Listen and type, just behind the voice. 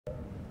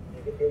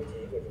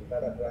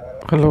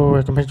Hello,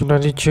 welcome back, chúng ta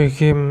đi chơi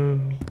game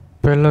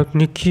Vlad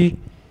Niki.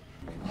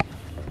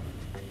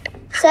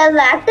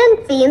 Select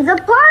and theme the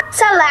part.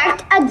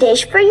 Select a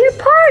dish for your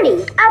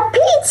party. A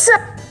pizza.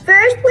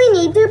 First, we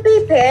need to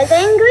prepare the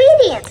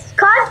ingredients.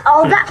 Cut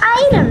all the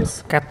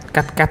items. Cắt.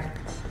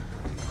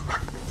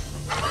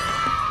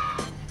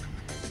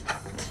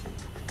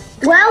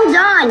 Well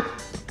done.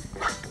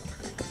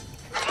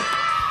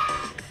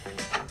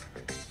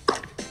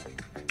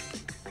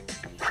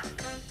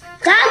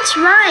 That's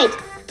right.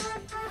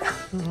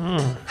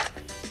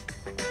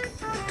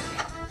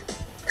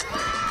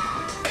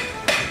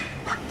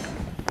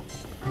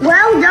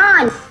 Well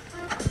done.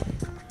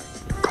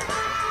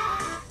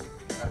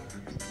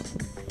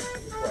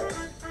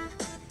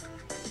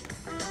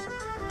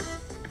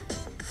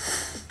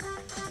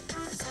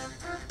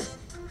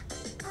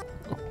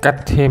 Cắt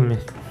thêm này.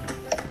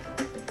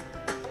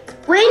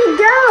 Way to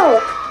go.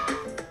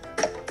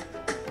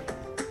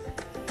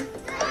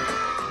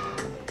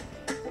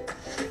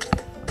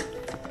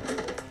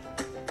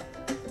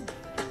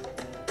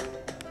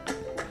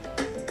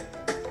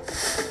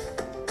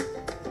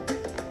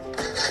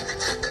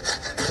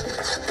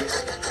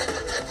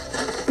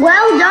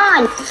 Well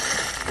done.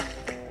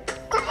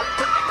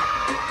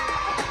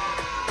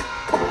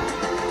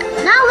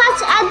 Now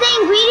let's add the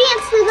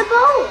ingredients to the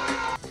bowl.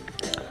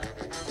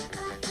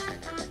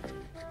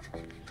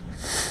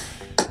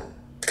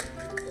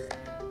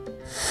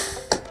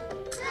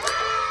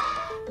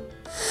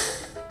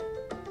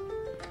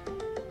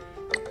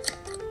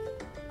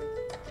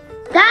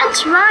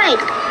 That's right.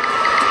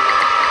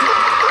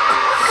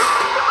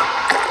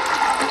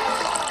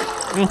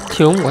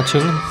 Thiếu quả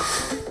trứng.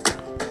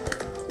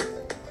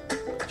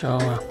 Cho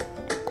vào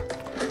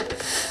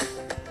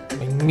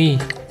bánh mì.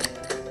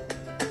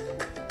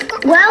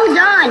 Well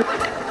done.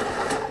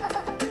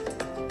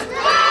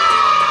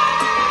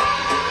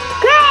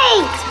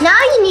 Great!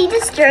 Now you need to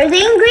stir the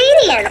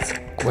ingredients.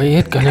 Quay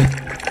hết cả lên.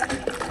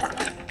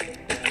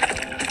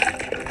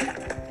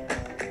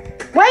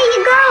 Way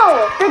to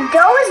go! The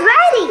dough is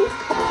ready.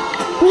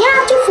 We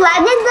have to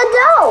flatten the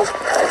dough.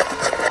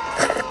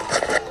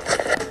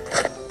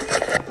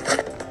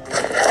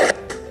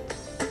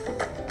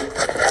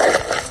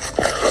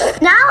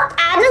 Now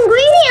add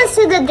ingredients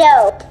to the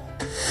dough.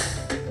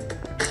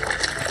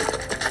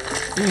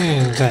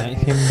 Rải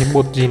thêm cái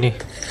bột gì này.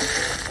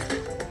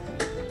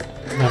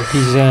 Làm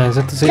pizza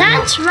rất dễ.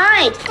 That's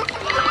right.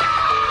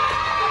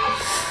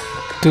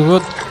 Too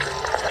good.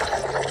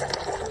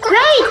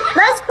 Great!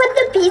 Let's put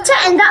the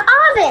pizza in the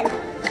oven.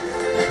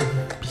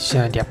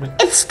 Pizza đẹp đấy.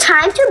 It's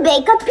time to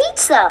bake a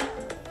pizza.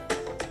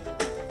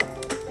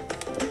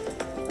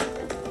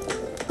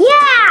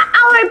 Yeah,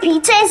 our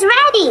pizza is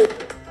ready.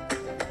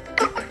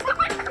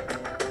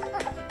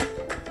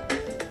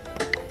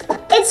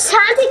 It's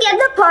time to get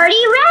the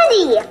party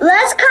ready.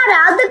 Let's cut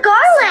out the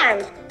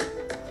garland.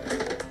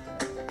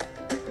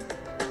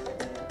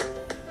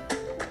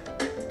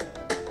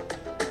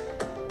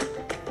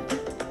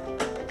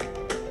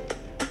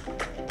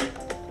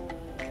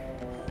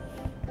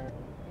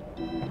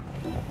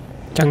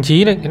 Trang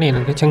trí đấy, cái này là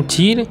cái trang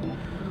trí đấy.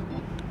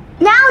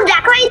 Now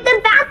decorate the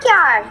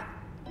backyard.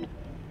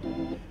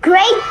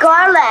 Great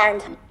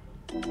garland.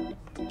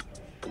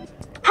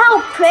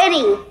 How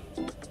pretty.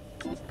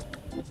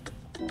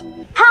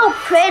 How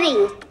pretty.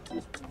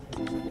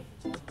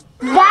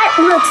 That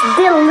looks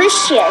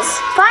delicious.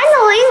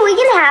 Finally, we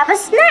can have a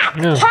snack.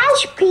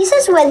 Catch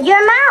pieces with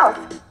your mouth.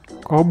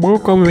 Có bố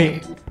có mẹ.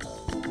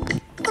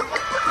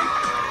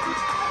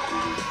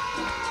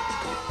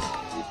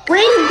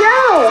 Way to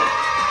go.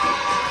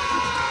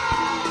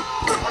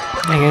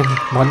 Nhanh lên,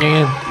 món nhanh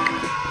lên.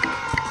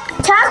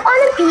 Tap on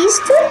a piece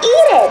to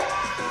eat it.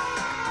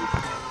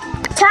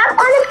 Tap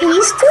on a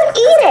piece to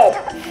eat it.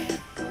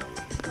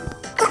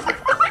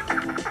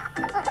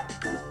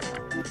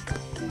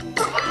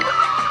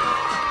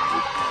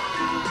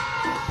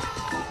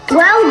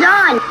 Well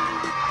done.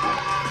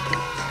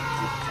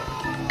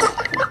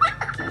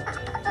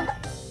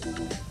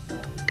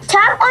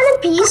 Tap on a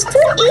piece to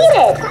eat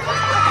it.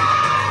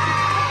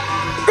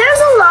 There's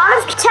a lot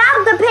of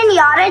tap the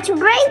pinata to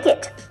break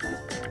it.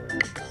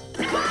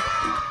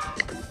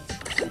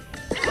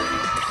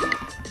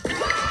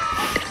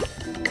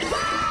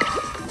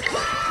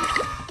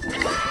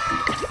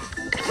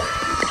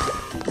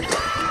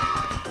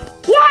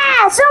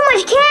 Yeah, so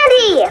much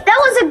candy! That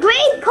was a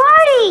great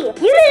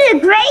party! You did a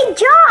great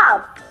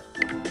job!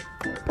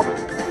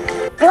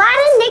 Vlad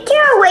and Niki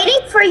are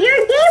waiting for your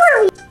game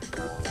review.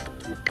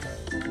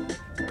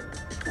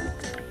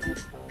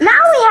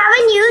 Now we have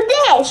a new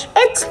dish.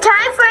 It's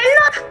time for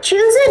another.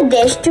 Choose a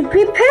dish to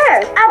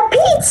prepare. A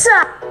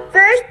pizza!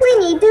 First, we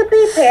need to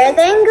prepare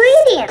the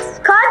ingredients.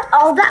 Cut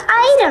all the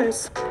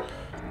items.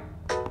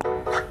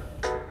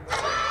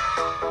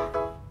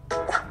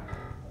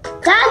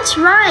 That's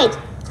right.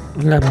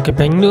 Làm cái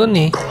bánh nữa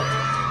nè.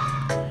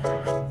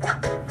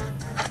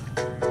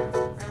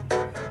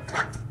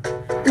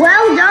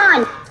 Well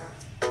done.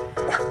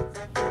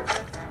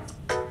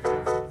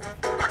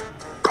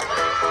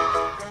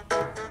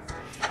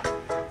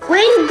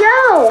 Way to go!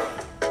 go!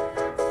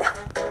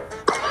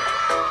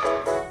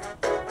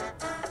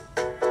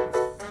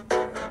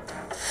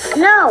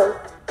 No.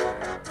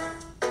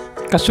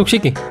 Cắt xúc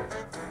xích kì.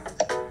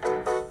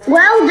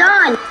 Well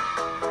done.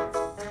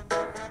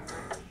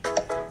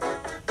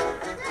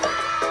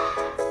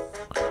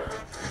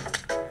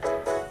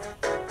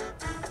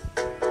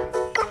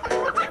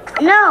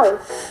 No.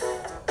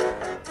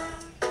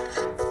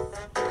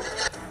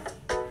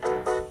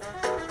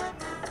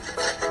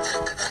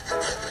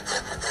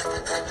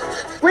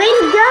 Way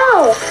to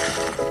go.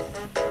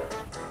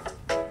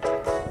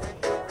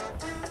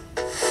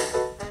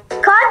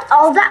 Caught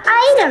all the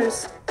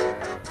items.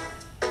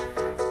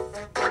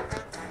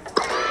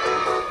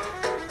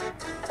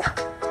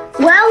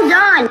 Well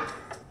done.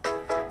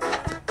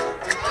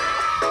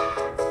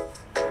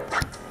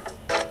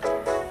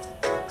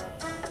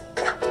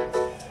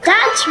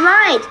 That's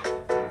right.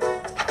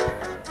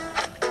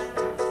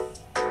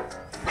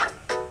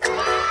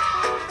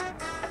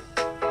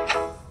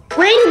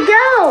 Way to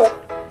go.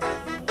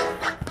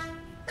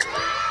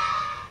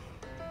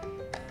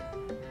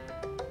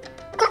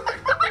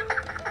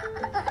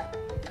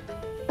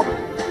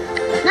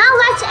 Now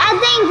let's add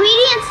the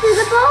ingredients to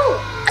the bowl.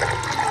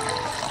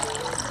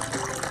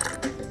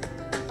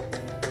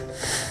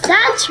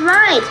 That's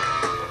right.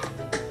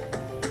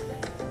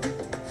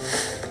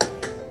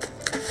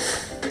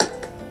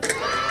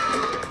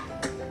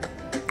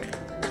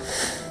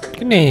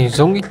 Cái này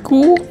giống cái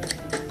cũ.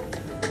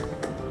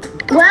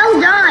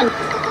 Well done.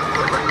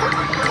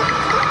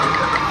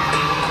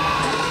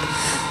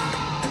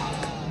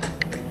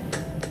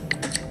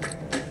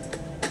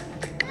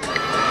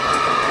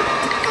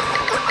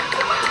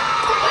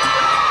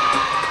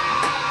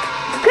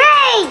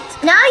 Great!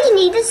 Now you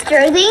need to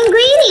stir the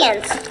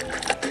ingredients.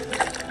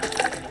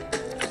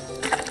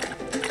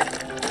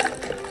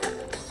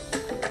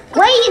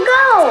 Way you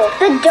go!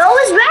 The dough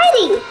is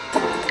ready.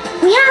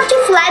 We have to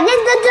flatten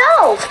the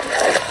dough.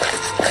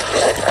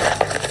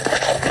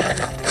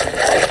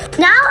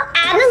 Now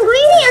add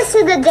ingredients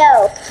to the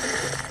dough.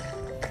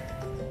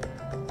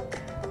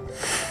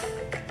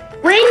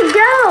 Way to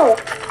go!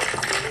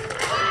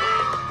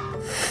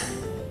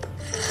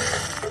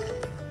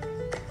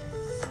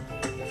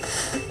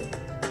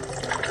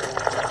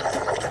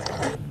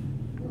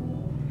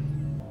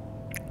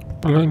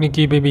 Hello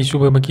Niki Baby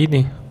Supermarket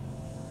này.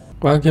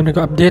 Wow, game này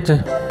có update rồi.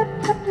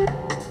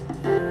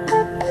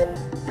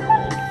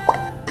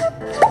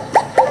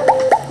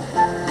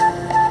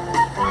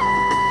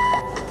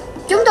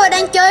 Chúng tôi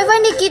đang chơi với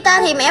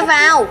Nikita thì mẹ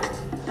vào.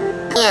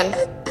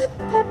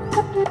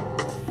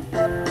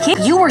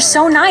 You were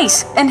so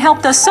nice and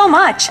helped us so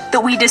much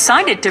that we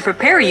decided to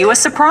prepare you a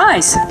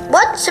surprise.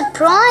 What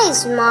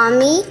surprise,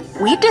 Mommy?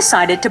 We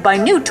decided to buy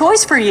new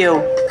toys for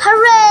you.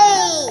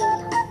 Hooray!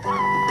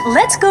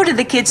 Let's go to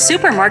the kids'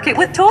 supermarket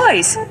with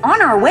toys.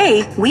 On our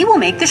way, we will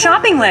make the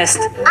shopping list.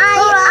 I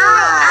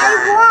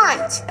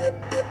want.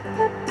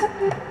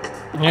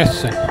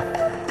 Yes sir.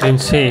 Then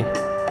see.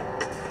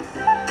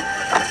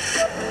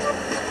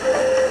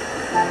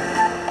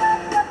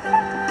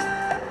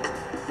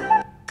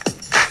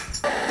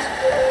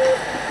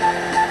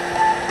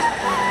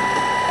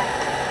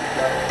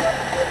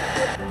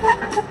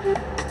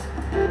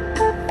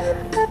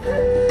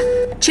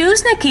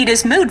 Choose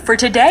Nikita's mood for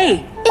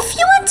today. If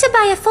you want to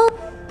buy a full...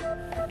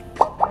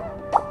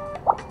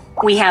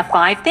 We have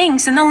 5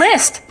 things in the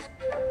list.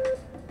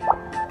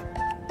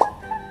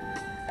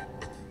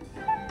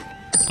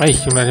 Đây,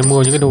 chúng ta sẽ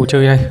mua những cái đồ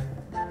chơi đây.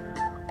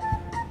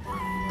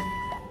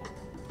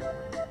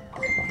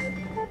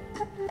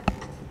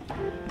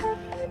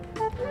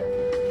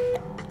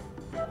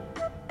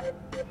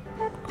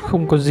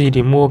 Không có gì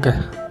để mua cả.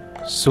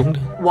 Súng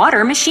này.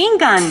 Water machine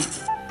gun.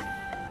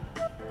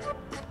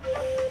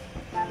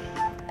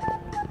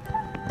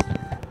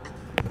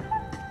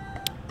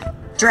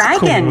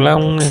 Khủng Dragon.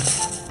 long này.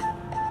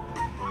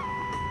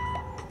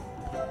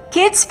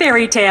 Kids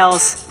fairy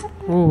tales.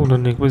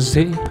 Lần này có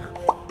dễ.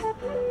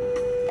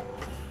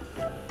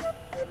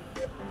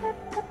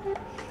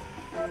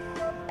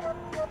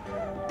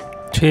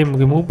 Thêm một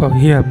cái mũ bảo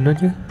hiểm nữa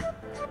chứ.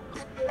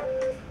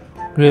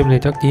 Game này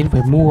chắc tí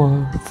phải mua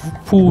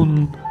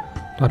full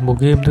toàn bộ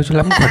game thôi chứ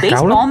lắm quảng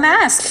cáo lắm. Baseball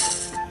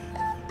mask.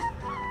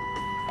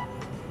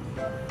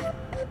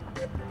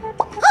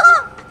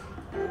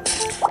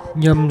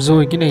 Nhầm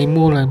rồi, cái này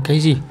mua là cái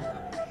gì?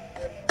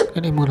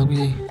 Cái này mua là cái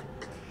gì?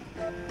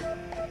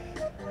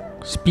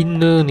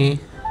 Spinner này.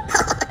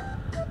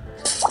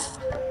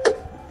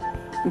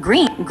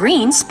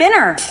 Green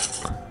spinner.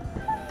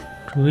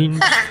 Green.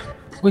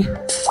 Ui.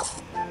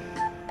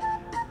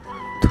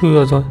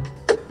 Thừa rồi.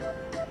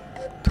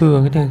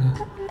 Thừa cái này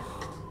rồi.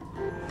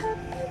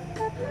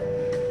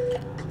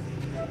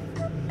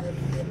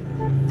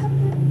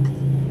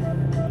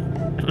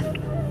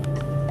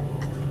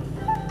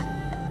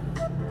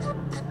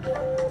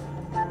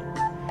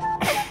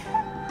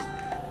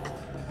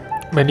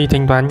 Mày đi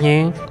thanh toán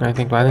nhé. Này,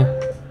 thanh toán đi.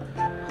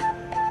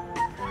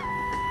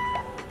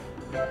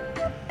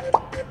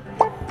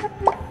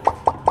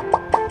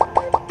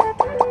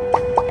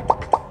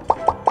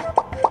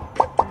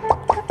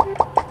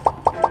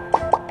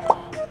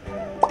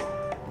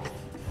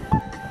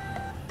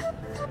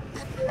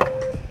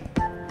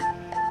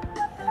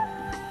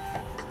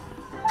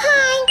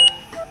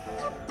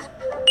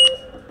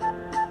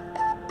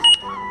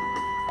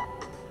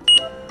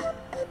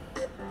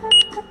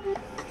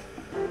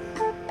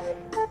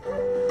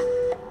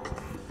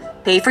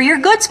 Pay for your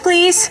goods,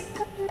 please.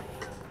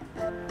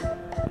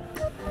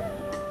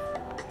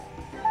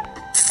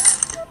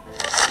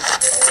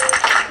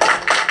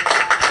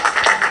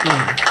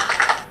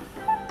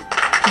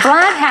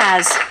 Vlad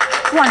has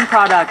 1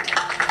 product,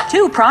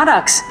 2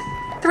 products,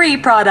 3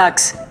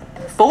 products,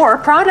 4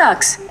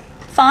 products,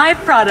 5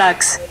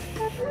 products.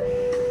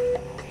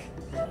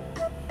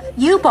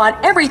 You bought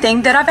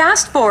everything that I've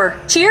asked for.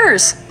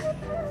 Cheers.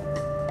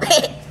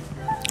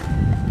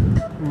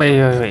 Bây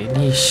giờ phải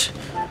đi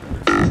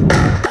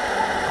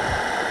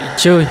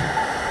chơi.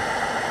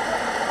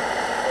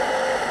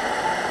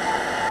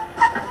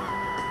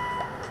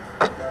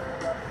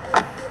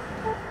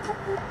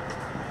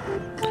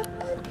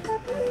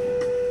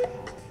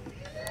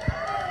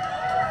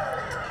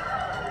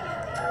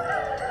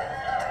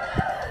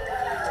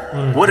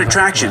 What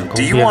attraction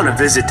do you want to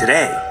visit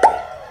today?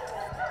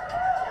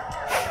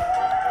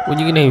 Ủa,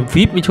 những cái này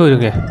VIP mới chơi được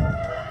kìa.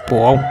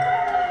 Của ông.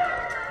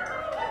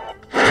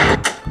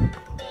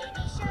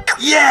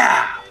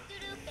 Yeah!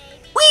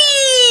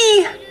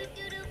 Whee!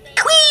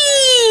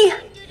 Whee!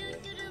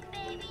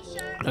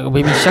 Lại có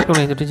baby shark trong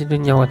này cho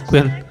nhau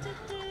quyền.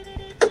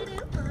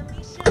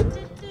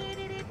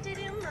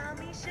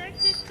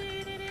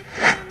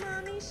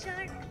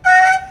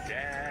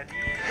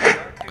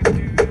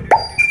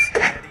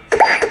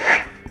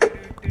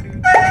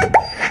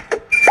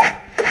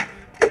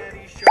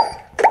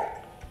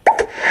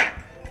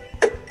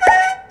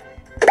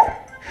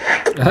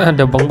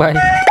 Đập bóng bay.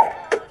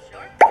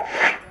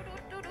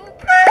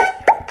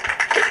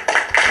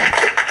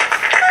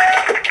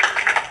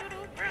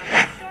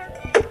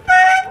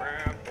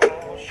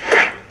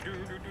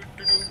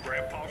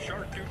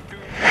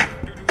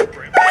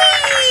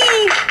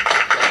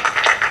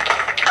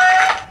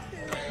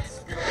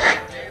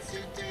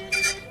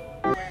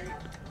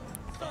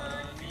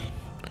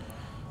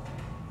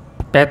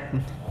 Pet.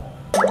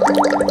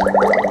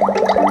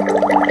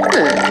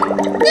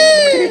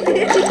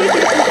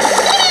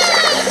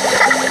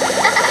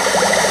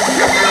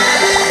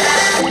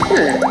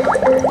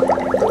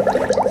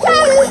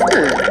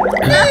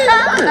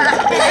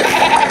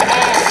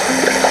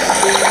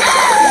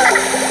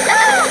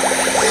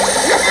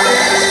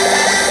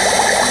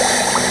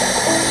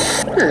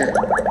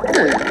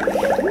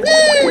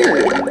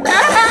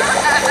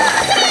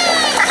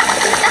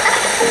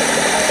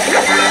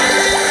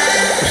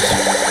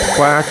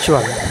 Quá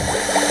chuẩn.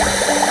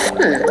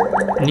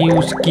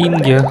 New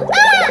skin kìa.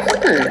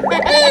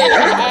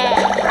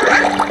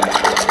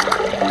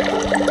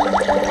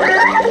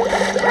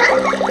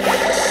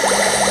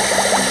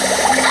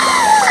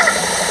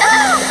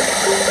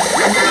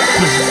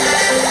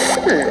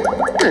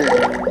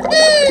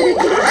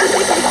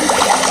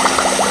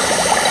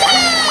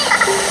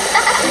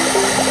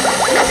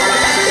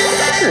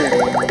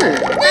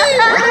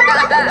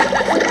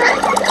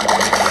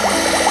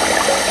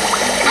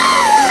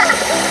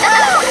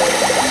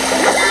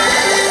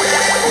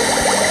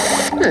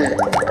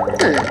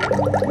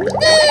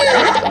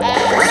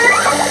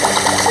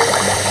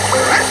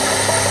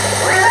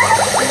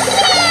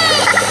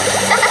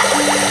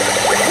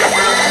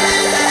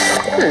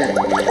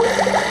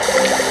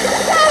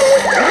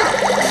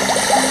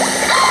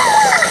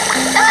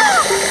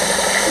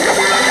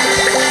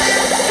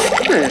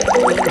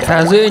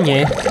 Khá dễ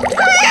nhỉ.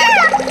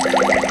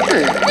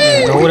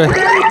 Đâu đây.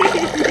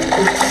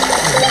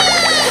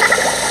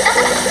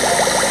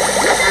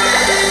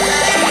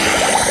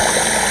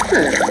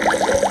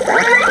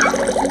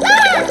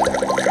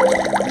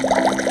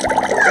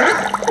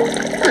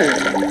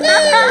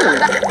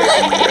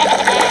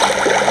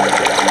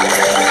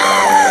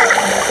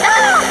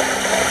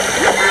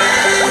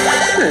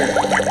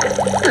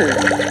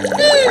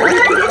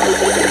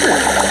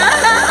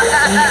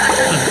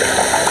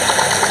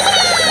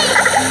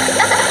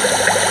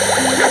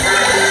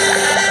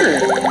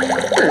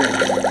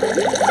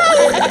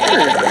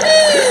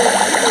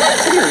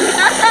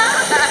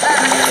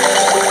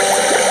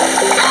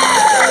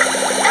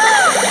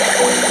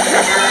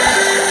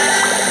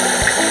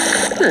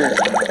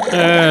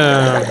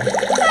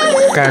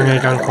 Càng ngày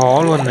càng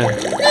khó luôn này.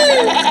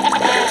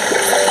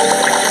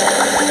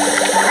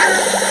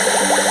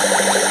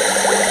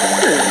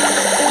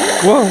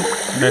 Wow,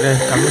 đây đây,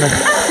 cắm đây.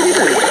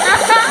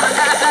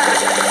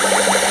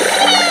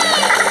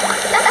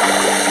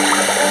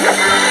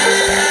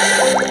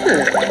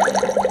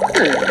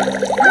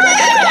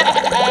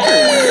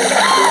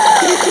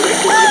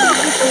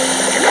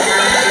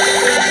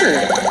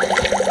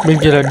 Bên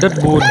kia là đất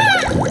bùn.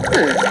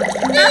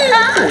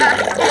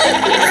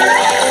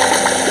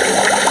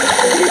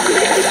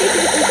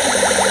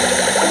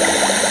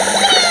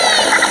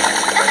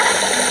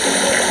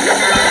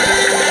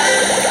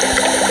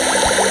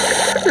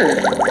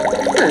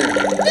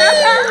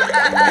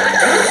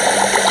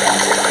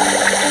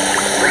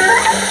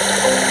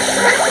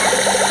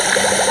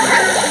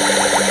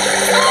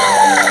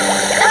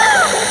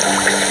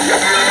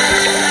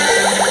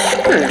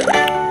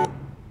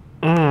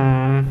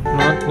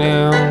 Not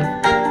now.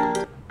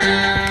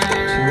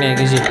 Này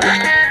cái gì?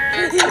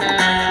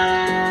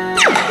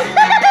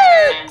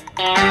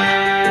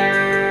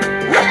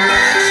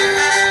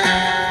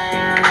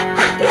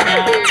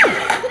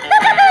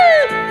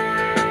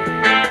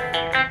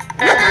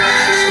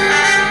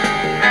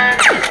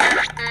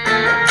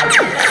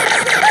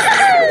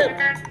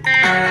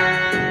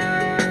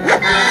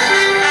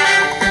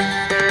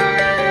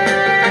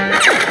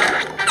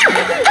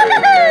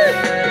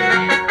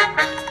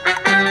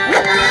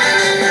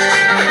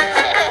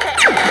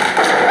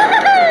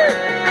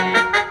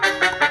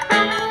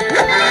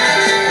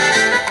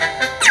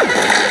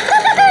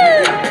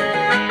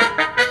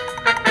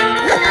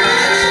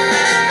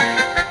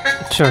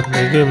 Trời,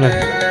 cái game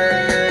này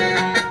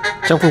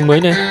trong vùng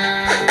mới này.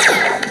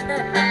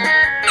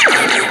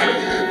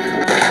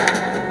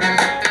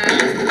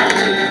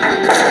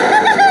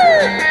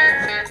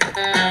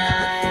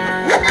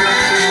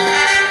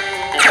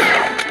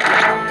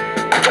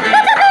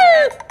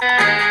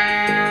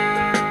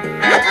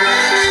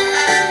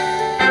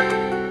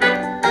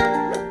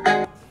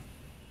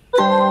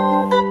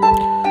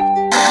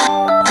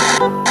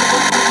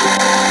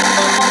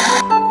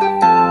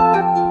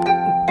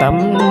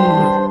 Tắm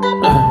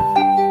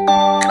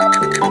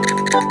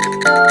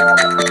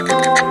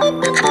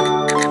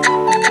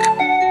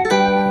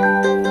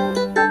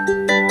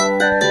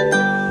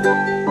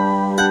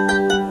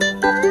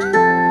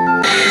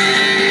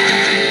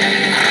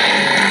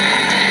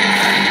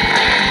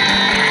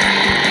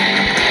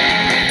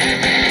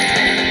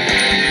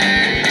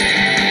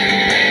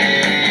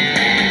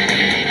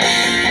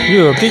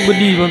như ở kích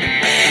đi luôn.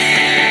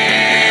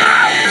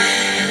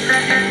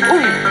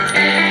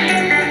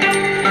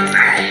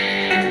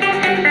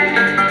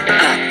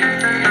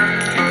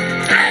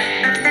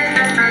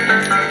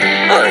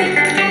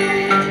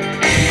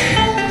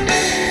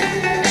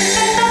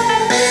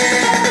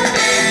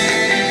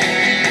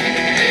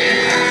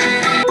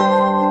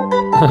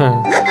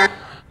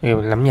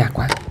 Lắm nhạc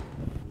quá.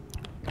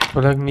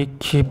 Vlad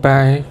Niki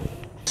bye.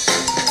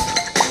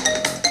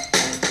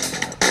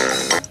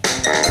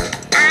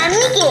 I'm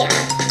Niki.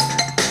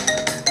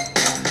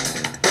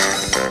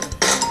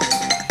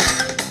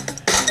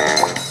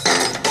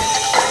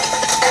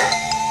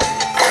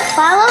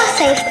 Follow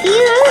safety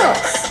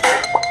rules.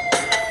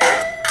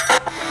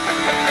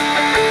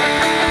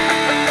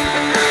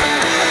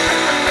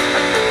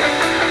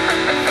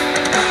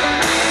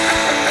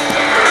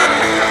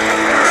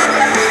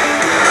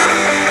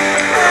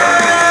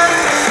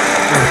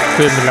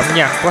 Quên mình lắm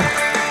nhạc quá.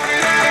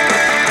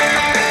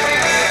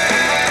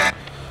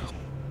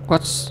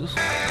 What's...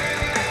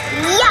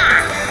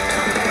 Yeah.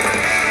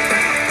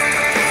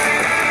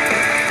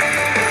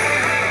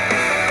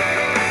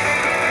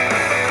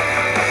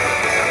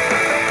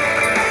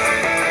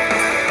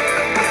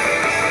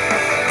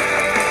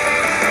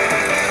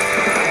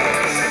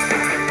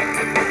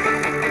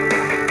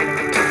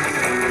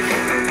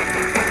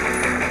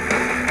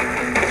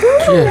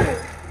 Yeah.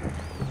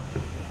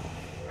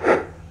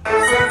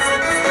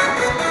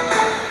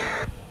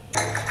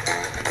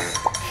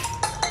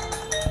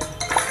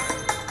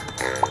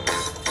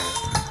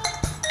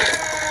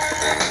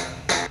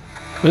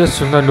 Bây giờ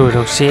chúng ta đổi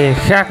đầu xe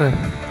khác rồi.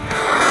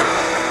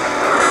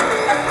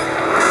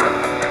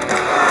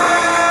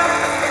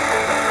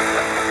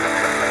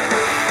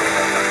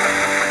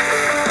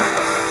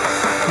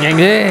 Nhanh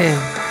thế.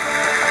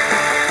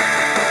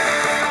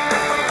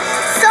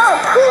 So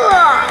cool.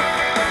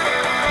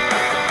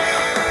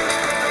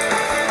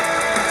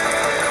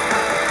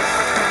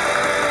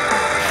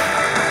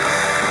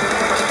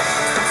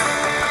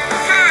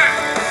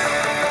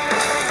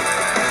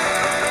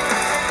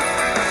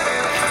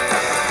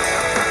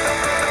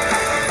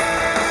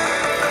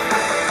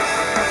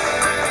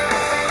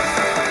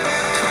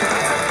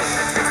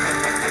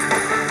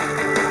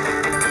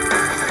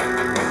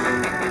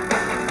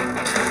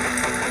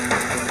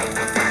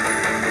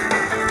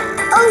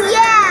 Oh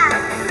yeah!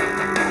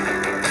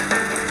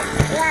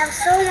 We have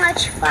so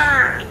much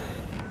fun.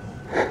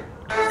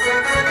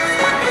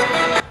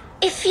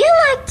 If you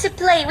like to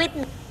play with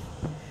me,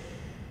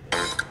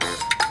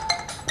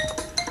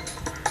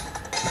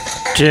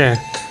 Yeah.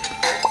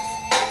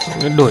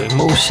 Đổi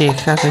mẫu xe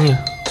khác đấy nhỉ.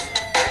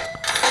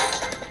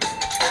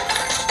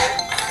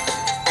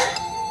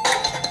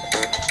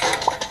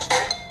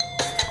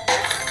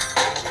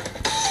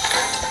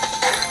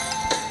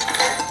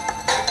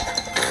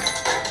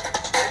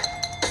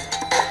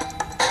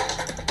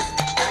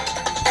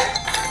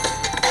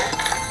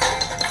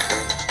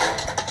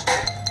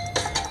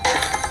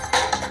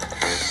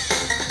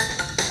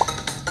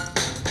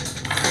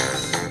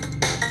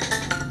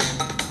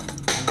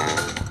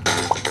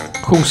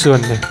 Khung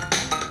sườn này.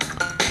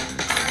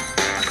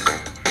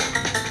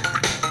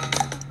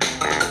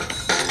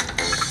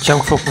 Trang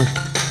phục này.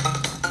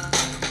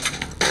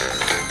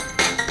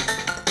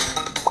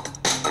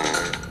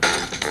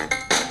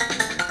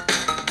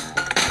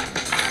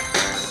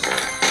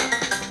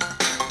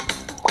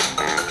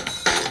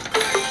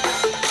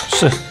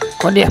 Trời,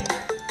 quá đẹp.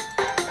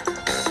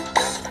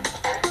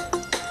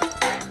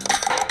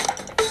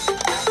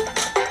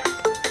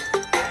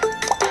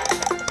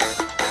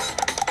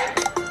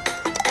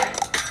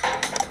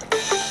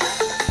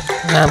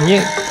 Làm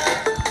nhé.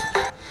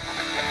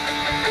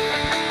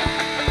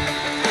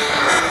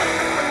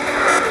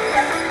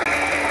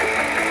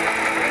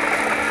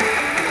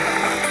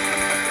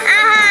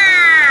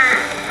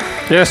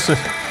 Yes.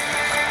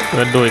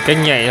 Rồi đổi cách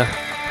nhảy rồi.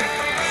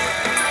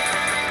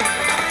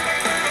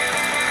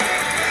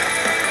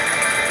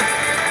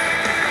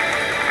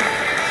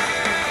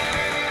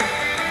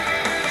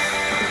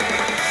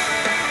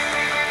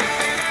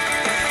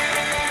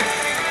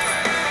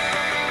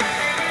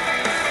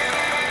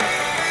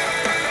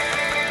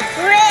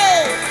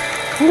 Great.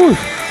 Ui.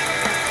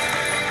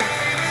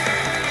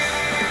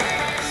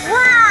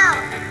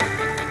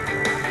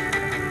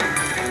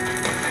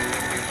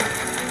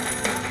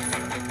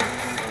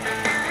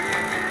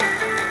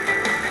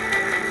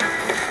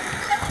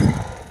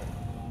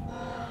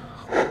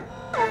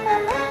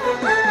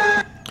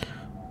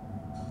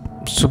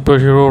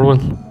 superhero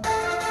luôn.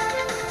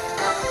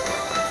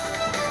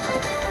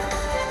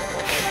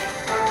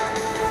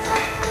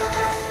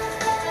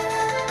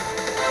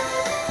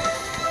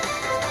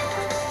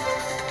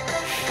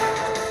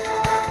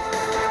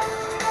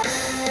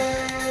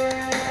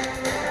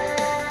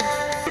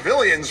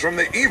 Civilians from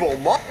the evil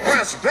mob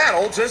press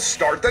battle to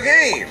start the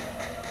game.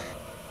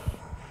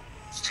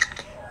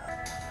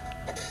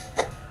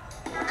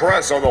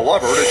 Press on the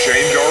lever to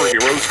change our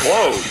hero's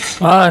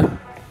clothes. À,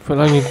 phải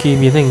là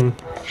Niki biến thành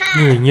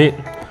người nhện.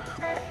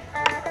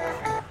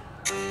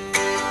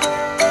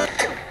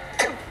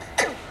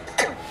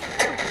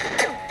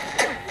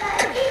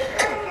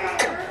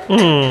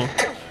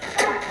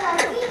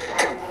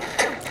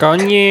 Có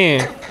nha.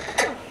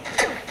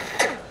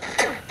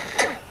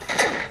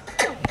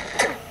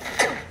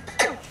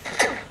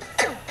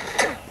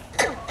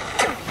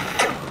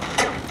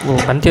 Ồ,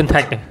 bắn thiên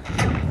thạch này.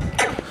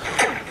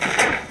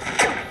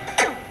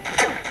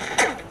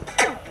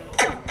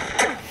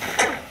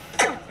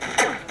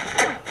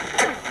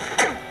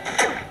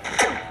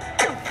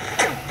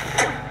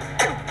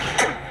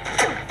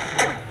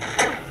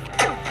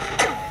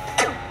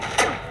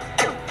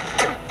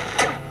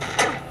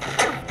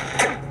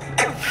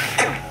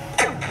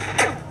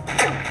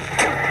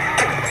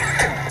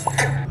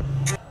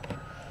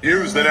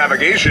 Use the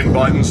navigation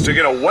buttons to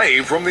get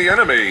away from the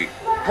enemy.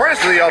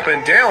 Press the up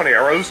and down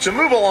arrows to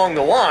move along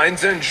the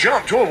lines and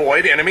jump to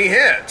avoid enemy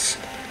hits.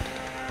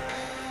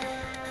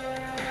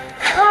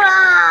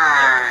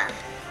 Hurrah!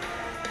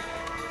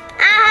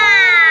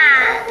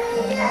 Ah!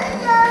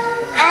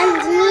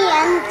 And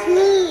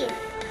me.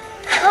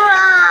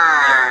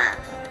 Hurrah!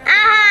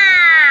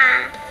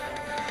 Ah!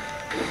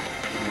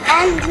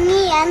 And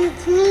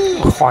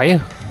me. Khói à?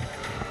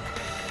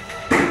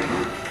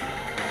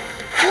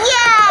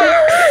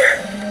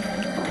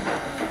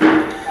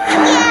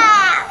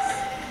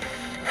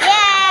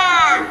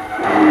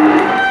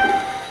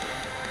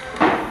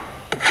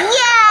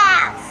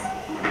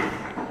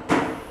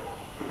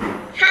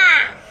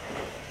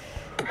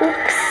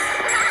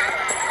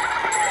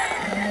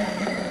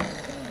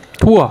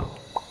 Thua.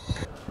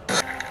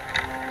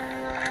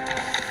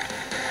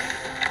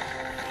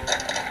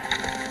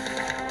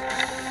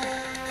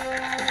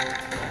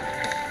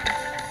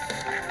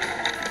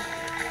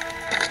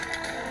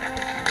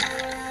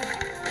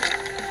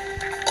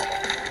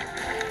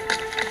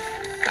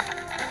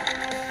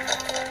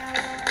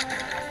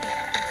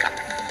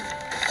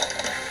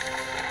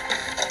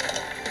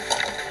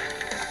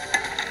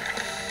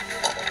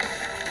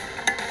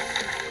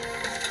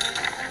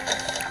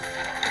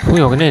 Không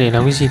hiểu cái này để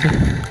làm cái gì thế.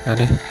 À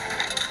đây.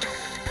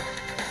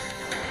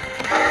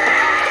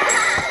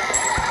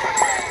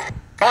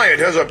 Giant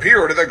has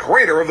appeared at the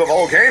crater of the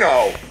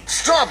volcano.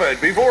 Stop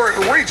it before it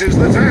reaches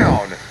the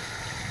town.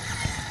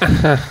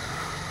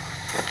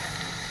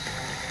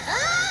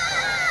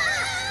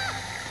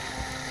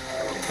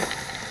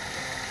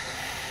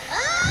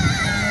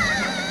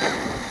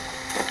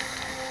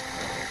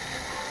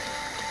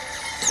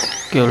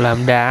 Kiểu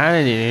làm đá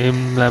này để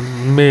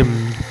làm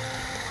mềm,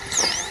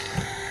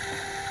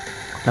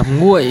 làm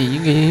nguội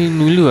những cái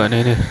núi lửa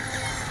này này.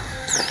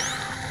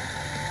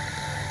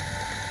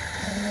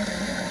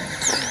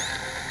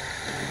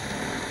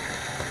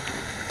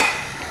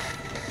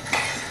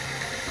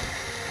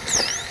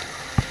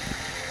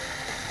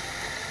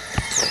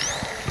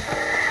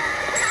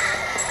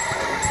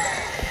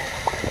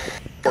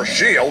 Or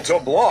shield to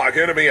block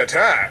enemy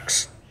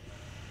attacks.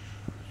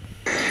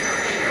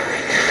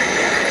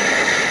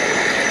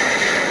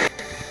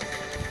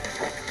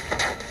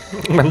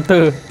 Bắn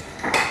tơ.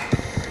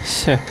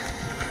 Chà.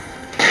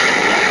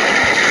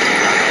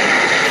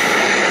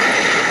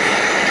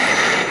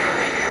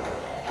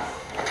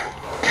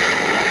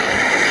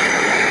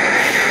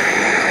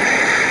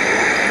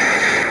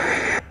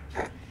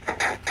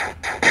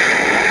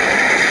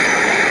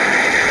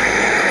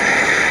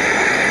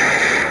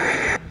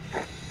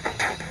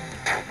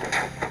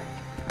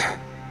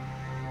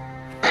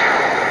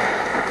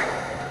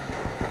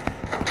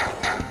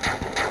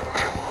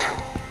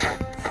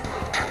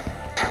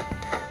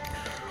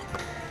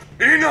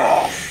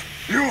 Enough!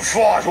 You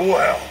fought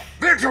well.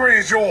 Victory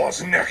is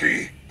yours,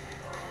 Niki.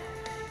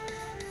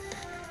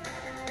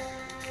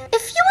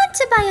 If you want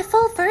to buy a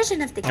full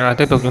version of the game,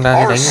 Tiếp tục chúng ta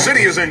sẽ Our đánh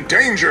city is in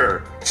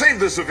danger. Save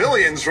the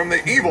civilians from the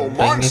evil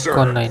monster.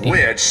 con này đi.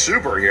 Which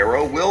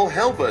superhero will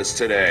help us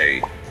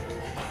today?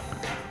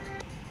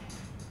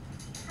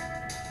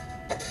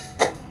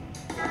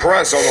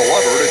 Press on the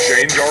lever to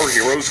change our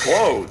hero's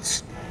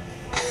clothes.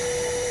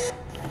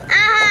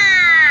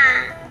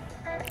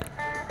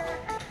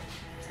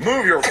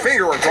 Move your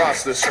finger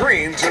across the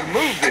screen to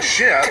move the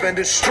ship and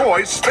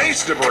destroy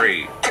space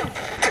debris.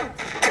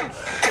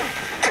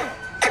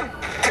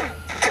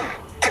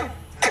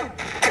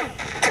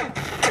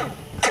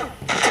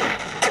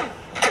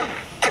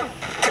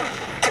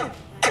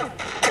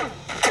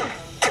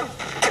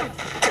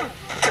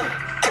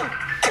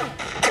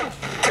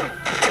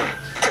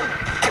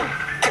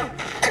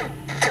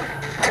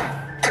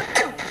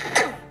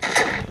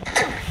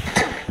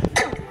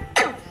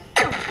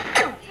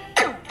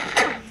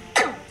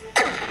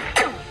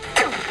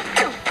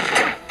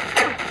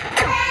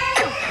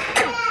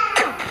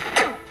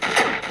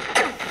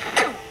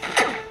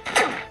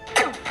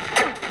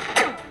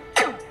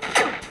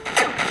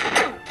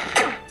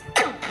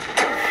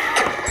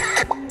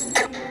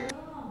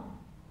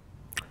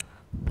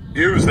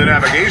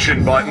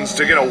 navigation buttons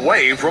to get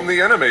away from the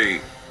enemy.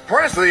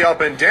 Press the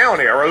up and down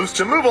arrows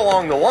to move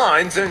along the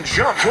lines and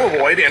jump to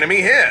avoid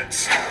enemy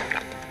hits.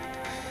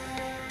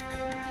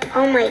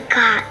 Oh my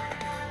god.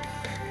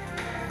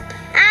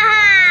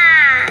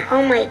 Ah!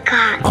 Oh my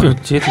god.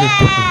 Chết liên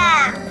tục.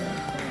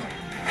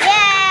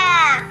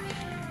 Yeah!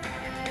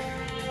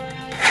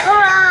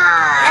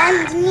 Hurrah!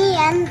 And me.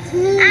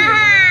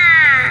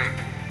 Ah!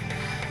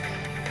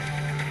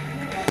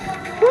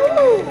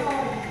 Woo!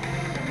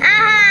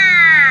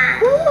 Ah!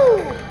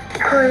 Woo!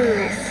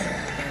 Goodness.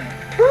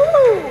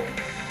 Woo!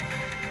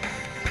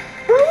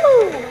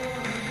 Woo!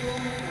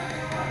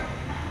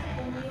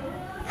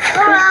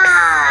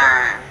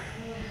 Hurrah!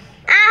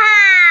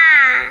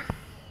 Ah!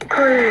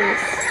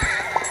 Goodness.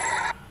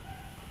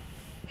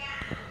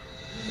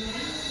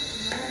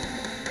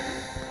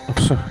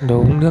 Đồ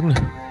uống nước này.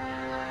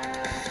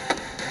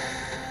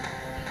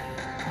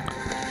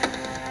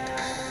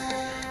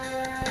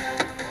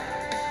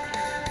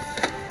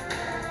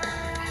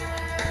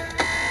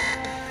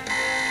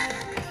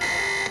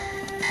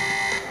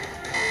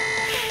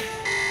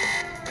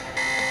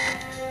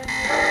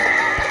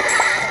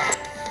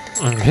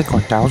 Hết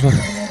quả cháo rồi.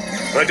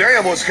 The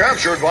dam was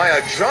captured by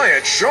a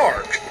giant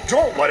shark.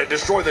 Don't let it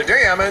destroy the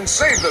dam and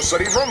save the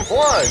city from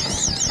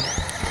floods.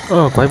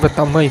 Quái vật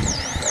tao mây.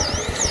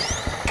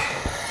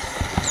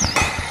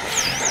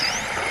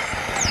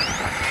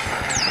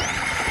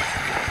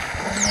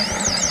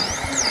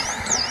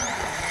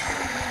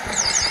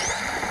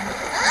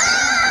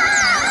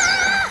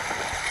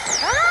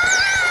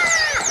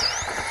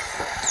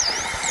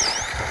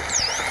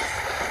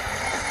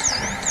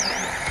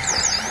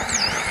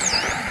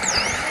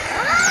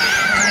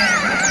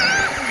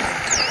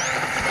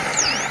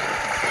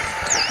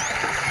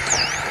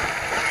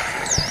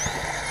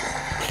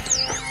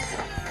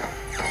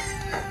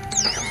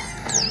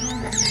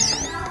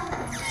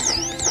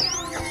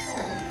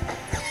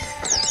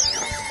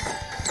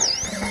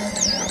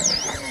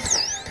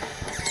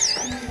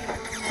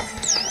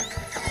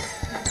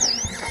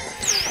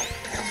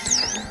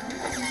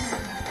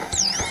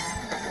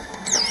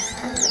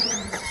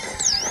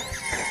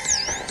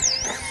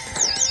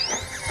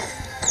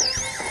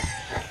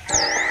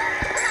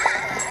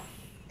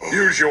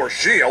 Use your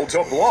shield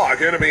to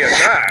block enemy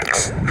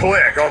attacks.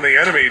 Click on the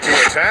enemy to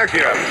attack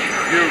him.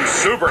 Use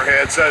super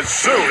hits as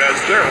soon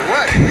as they're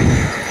ready.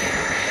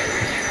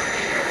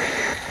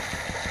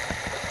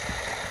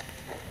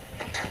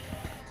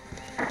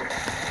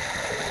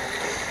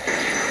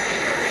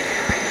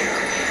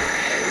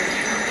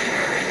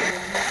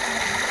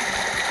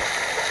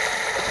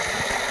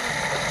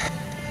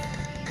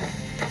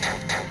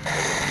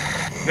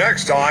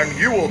 Next time,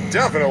 you will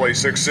definitely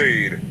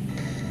succeed.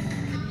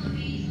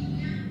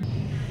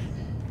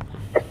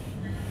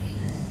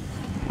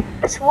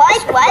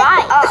 Swipe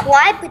right up.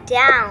 Swipe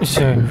down.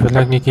 Trời, phải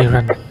là Niki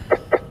run.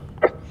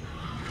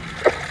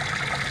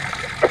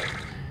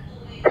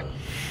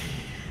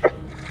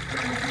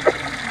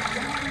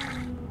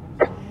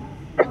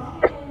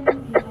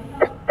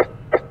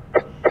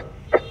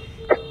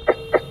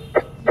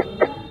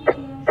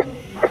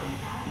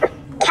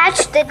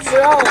 Catch the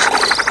drone.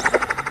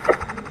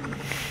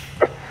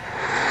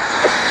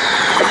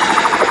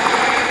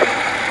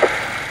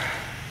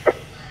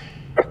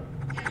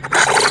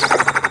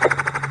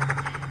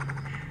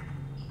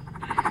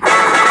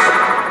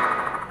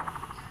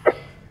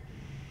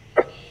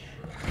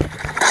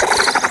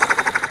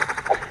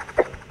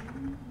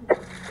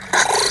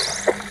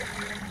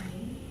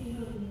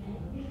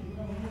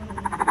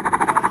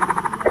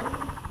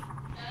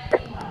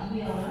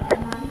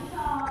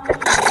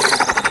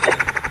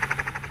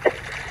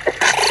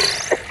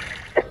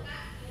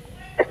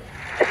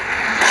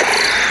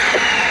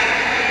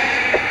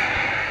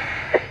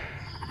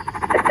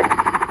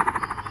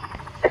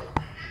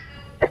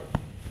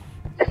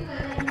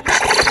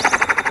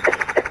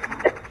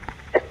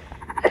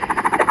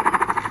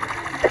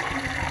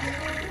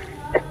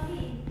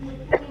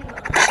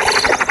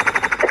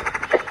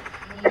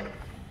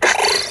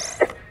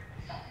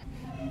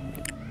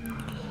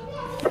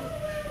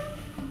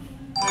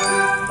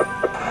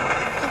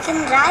 You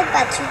can ride,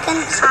 but you can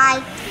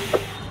hide.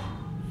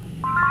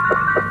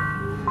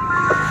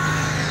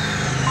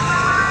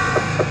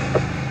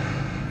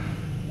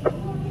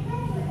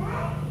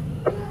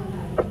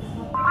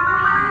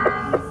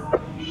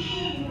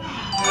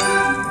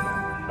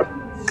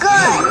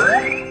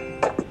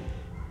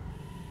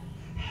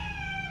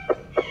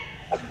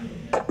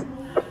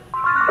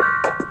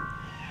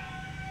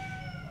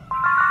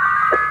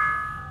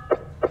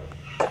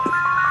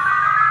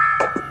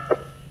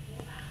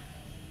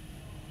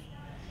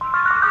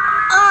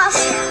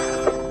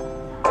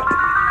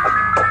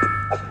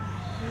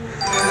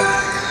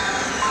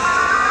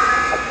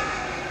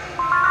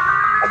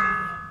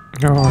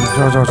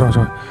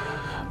 Rồi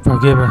vào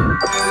game rồi.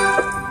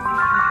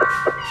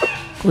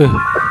 Ui.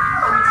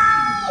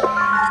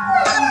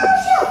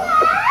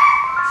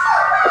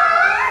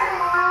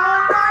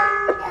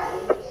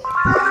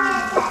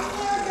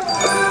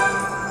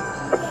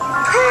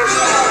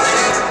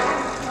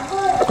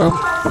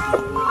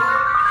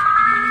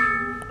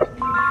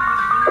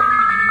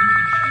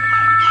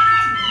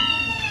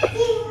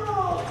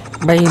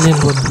 Bay lên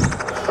luôn.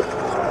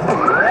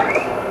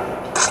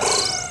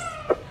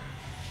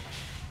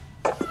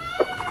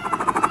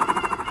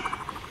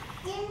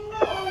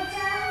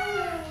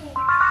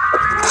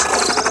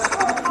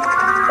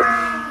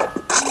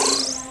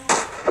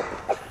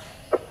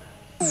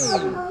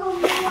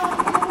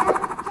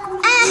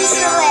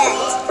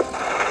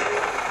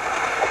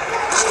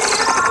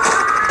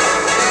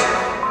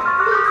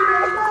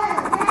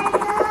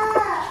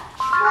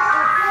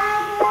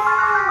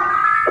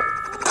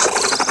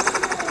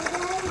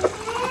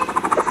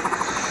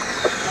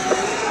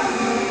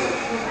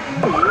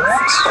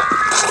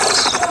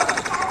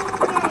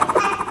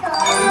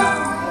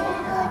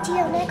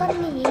 Chiều nay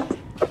con nghỉ.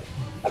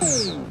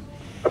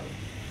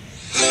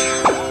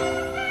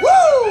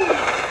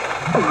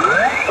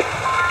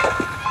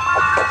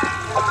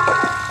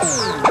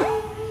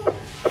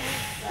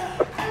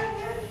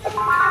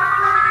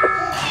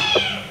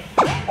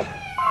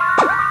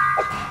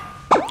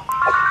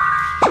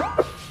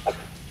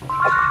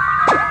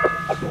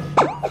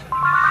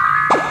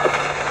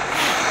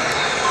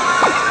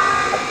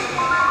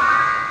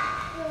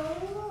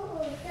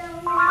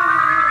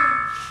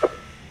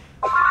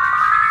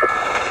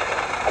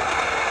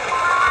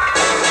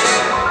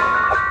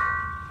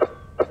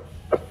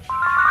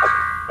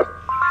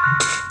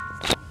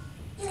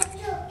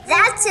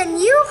 That's a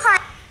new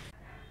hot.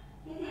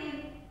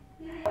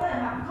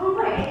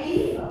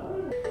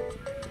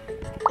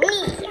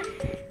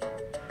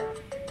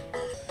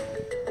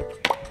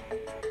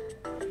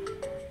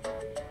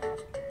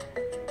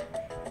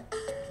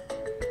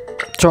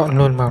 Chọn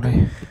luôn vào đây.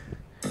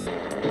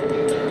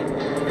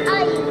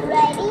 Are you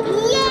ready?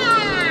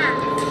 Yeah!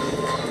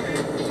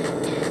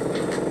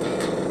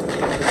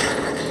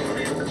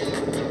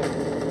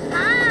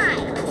 Hi!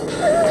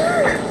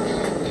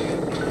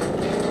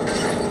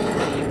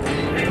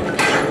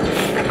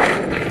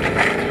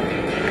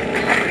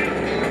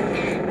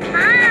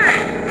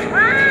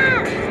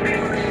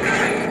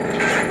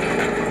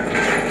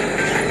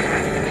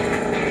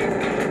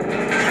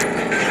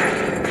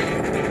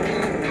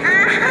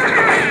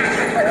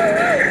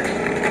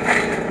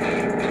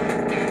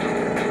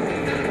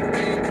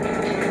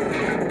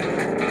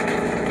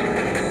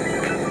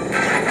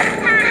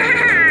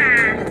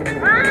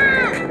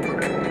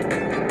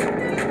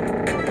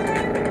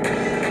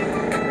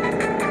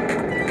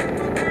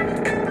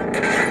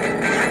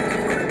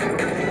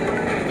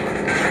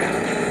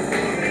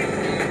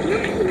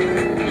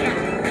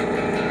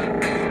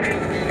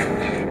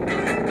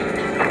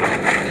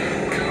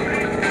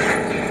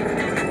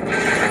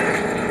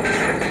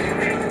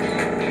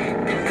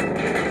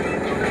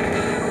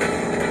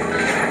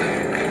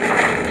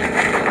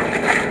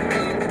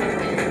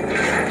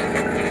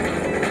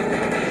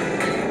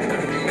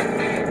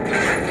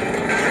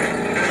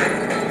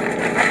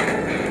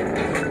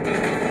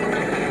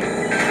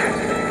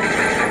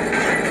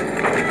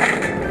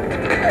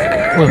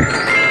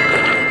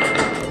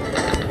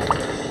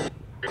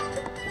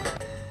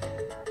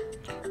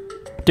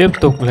 Tiếp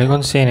tục lấy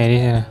con xe này đi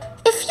xem nào.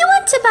 If you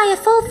want to buy a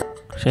full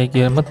Xe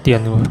kia mất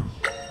tiền rồi.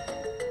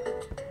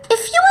 if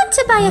you want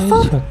to buy a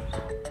full Trời.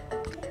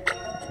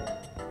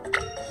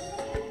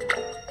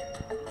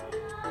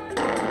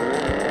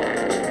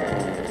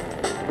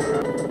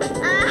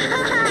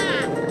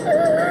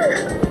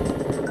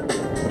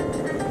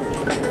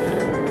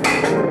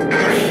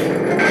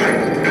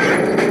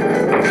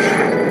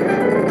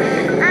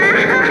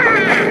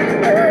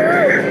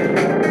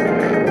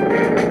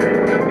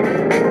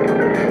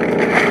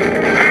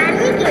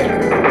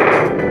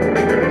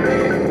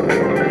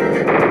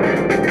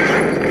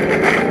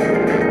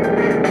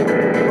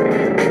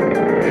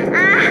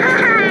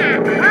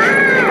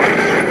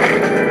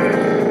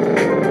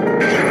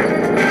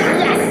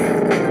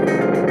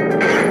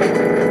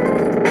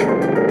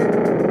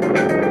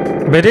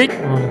 Về đích.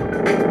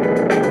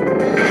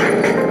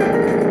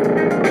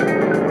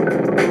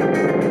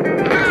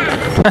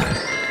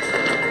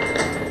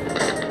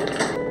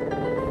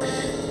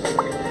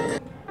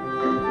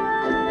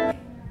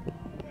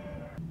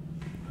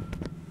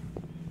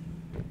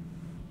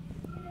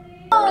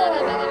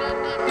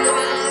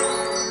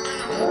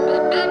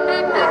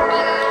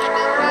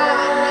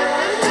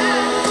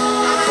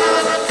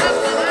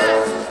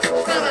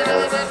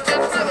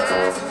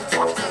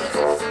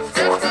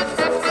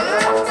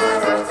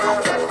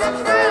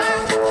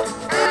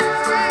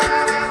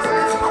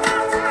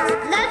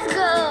 Let's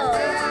go!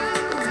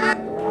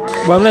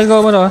 Bấm lên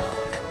go bắt đầu.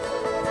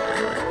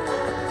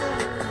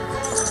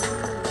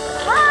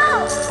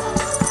 Wow!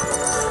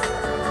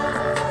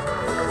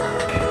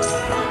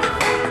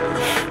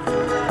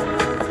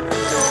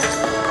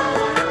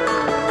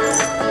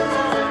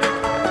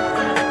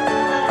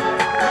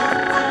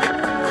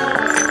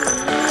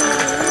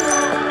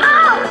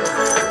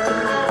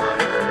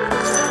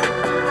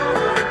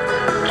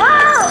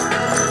 Wow!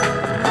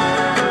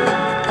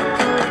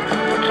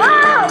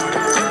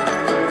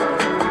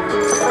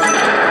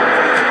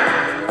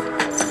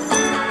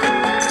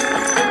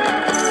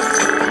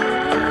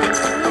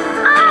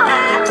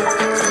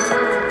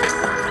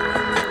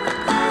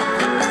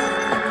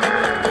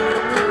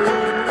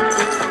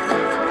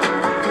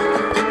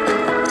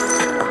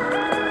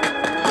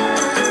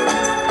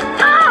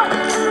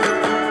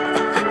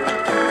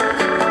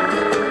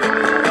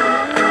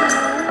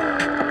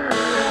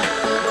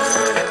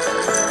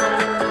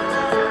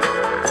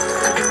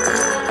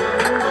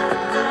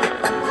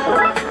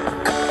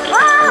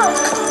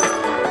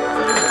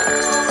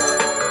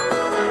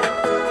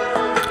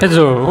 Hết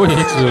rồi, ôi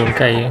hết rồi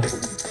cày.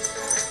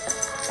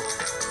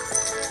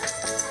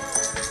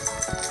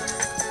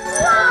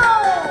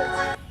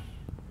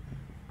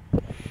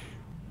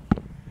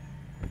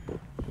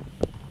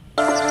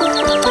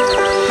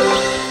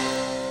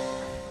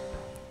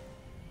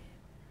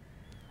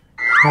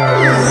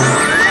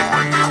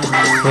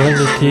 Đấy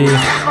Niki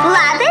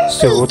Vlad and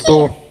sửa ô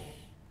tô.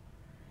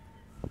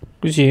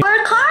 Niki Cái gì?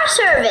 for car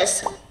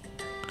service.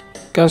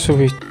 Cao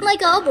service.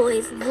 Like all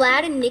boys,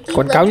 Vlad and Niki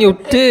Quảng love cáo to nhiều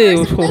prepare thế.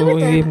 cars and play with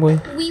Ôi, them. ôi.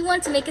 We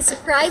want to make a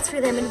surprise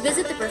for them and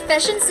visit the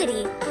Profession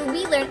City, where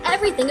we learn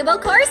everything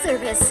about car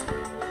service.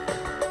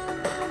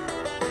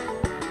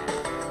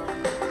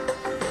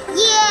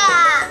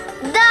 Yeah!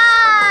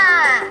 Yeah!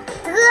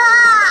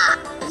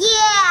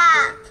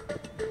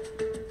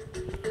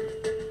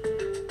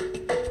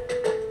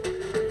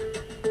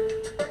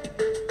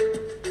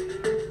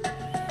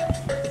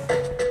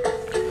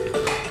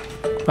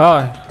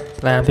 Rồi,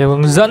 làm theo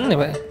hướng dẫn này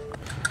vậy.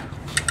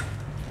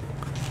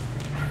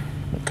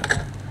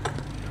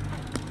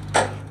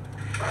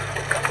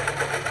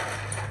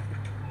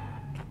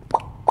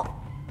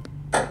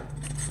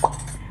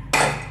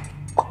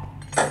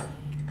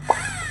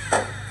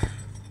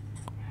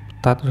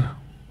 Tắt rồi.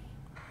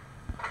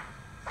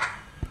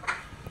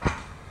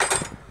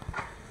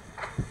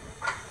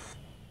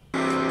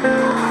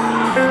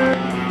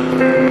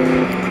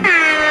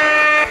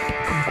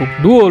 Cuộc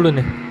đua luôn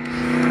này.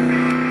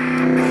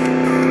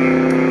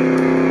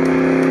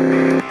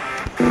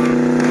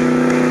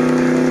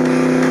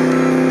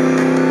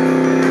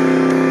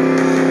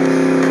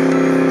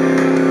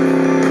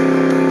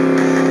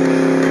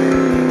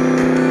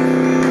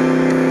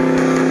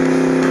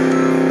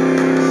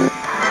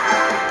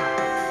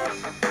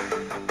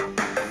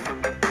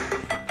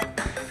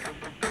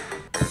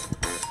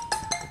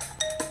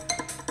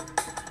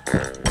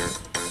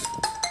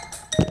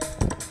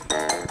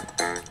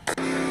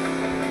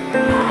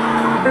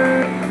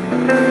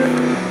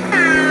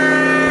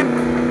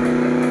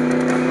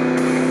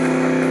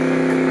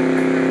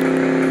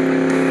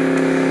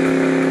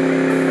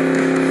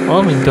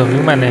 Mình tưởng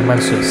những màn này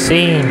màn sửa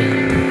xe này.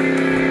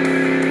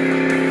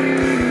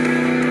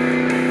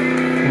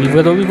 Bị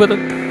vượt rồi.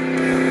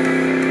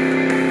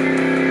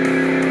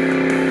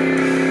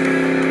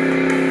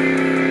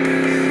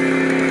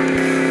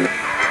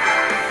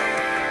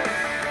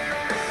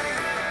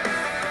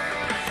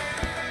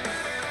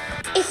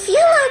 If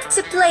you like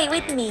to play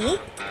with me,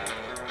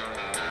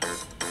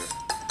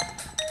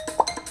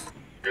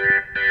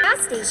 gas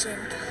station.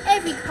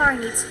 Every car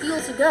needs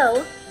fuel to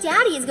go.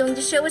 Daddy is going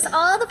to show us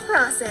all the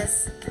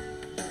process.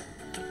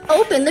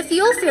 Open the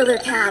fuel filler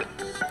cap.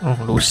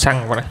 Đủ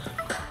xăng vào đây.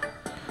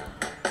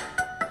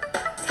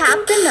 Tap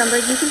the number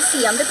you can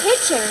see on the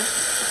picture.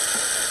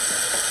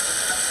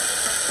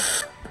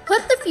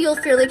 Put the fuel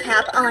filler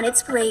cap on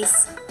its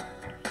place.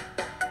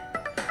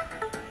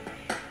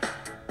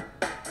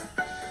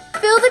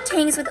 Fill the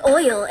tanks with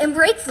oil and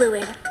brake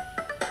fluid.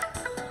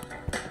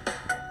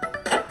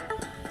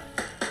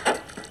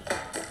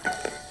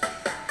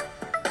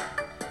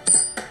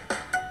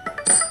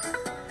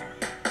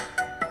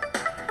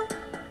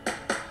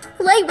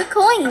 Play with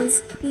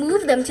coins.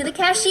 Move them to the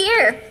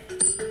cashier.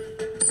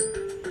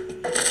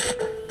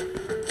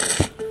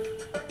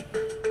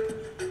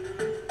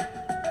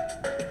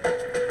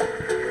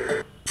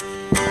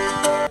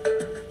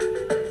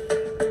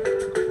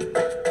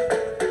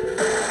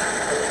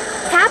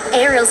 Tap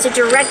arrows to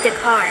direct the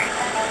car.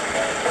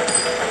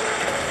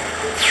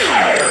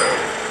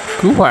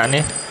 Cứu hỏa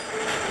này.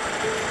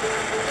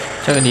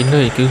 Chắc là đến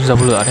nơi cứu dập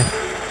lửa này.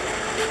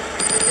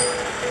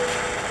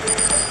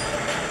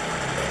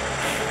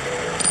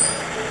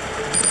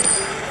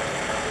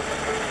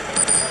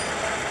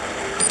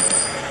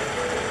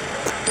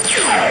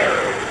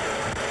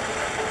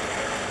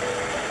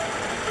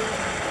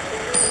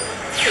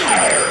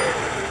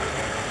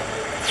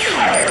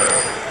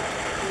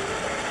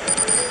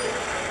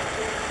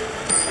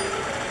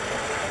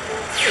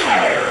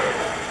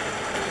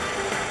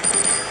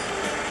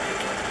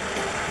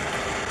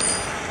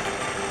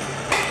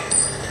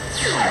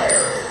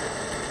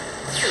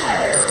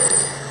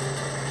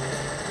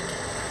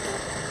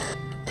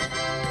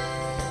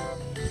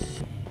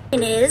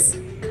 Is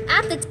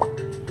at the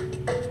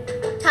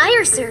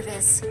tire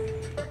service.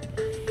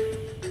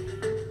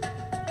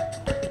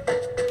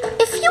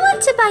 If you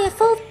want to buy a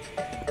full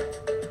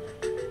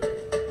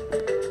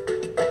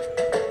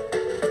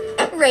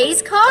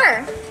race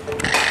car,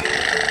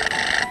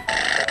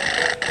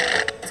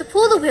 to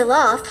pull the wheel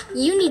off,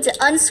 you need to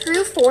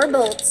unscrew 4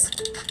 bolts.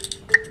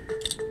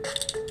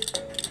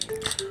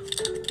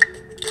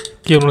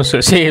 Kêu nó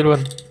sửa xe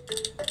luôn.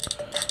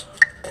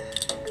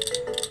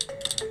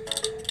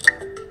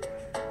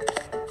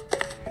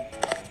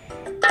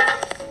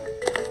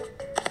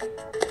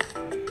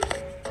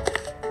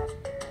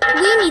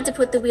 We need to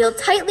put the wheel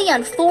tightly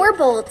on 4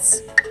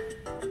 bolts.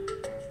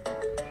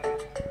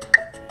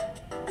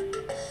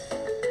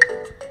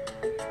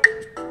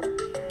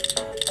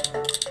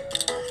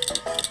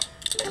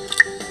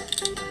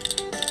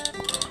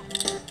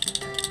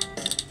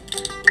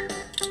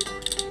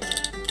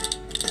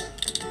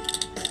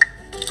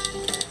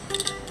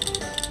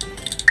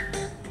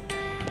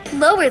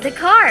 lower the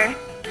car.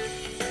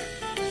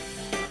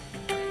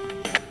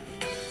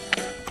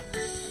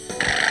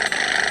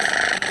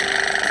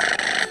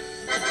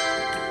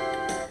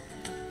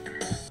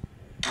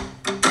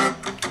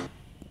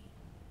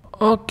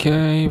 Ok,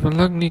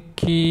 Vlad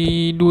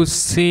Niki đua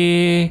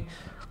xe.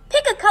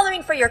 Pick a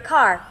coloring for your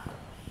car.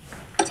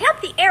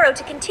 Tap the arrow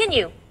to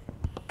continue.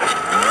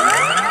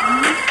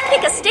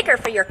 Pick a sticker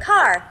for your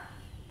car.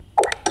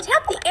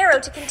 Tap the arrow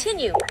to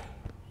continue.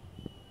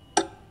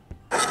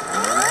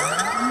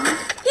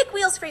 Pick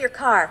wheels for your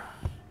car.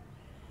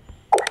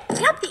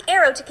 Tap the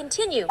arrow to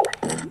continue.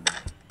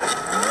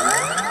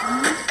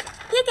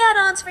 Pick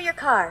add-ons for your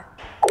car.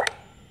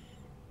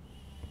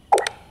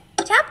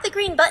 Tap the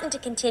green button to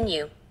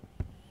continue.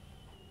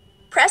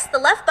 Press the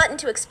left button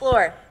to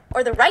explore,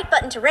 or the right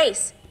button to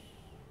race.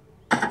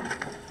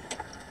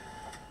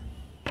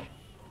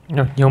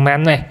 Rồi, nhiều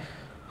màn này.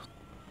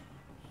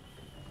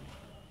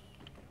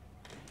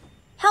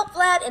 Help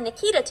Vlad and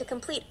Nikita to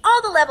complete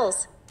all the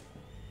levels.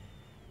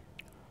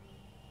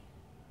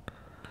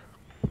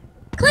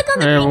 Click on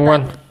the green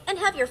button and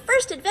have your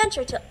first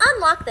adventure to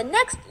unlock the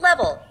next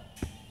level.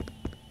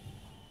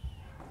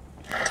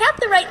 Tap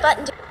the right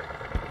button to...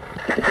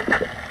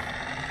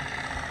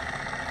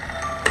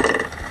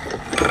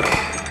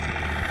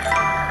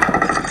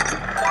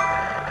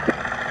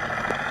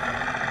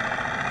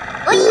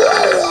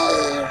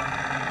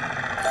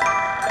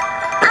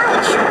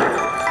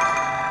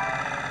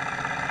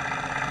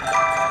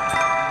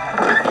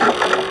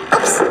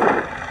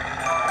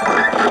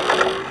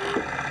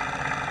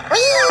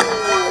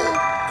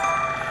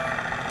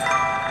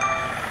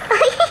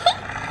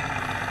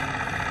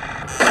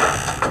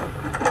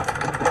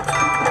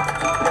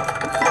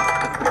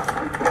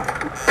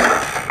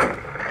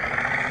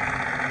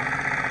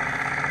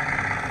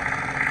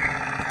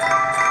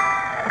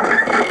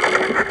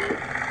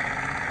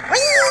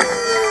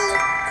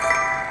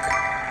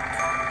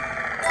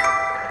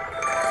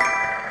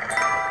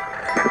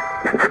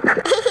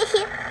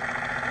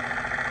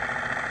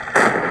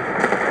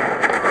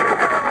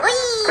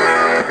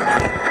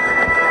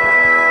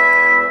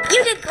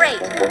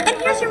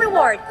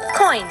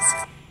 Coins.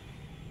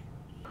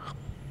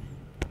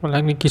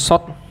 Vlad Niki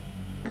shot.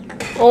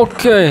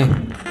 Ok.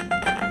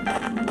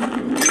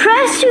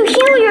 Press to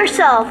heal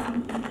yourself.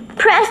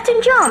 Press to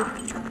jump.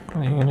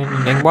 Này,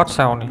 đánh boss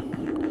sao này.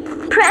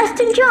 Press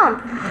to jump.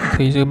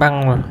 Thì dưới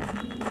băng mà.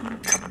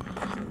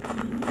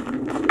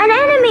 An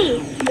enemy!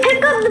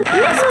 Pick up the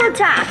missile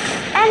attack!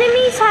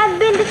 Enemies have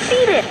been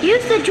defeated.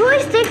 Use the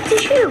joystick to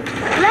shoot.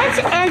 Let's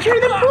enter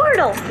the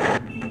portal.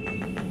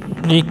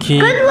 Niki.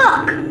 Good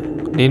luck!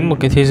 Đến một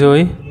cái thế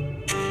giới.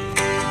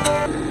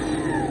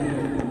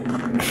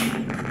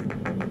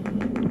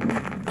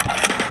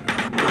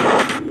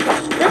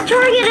 The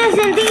target is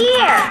in the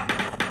air.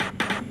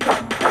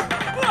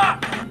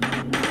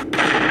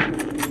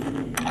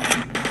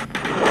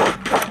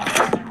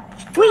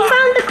 We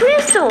found the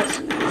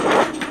crystals.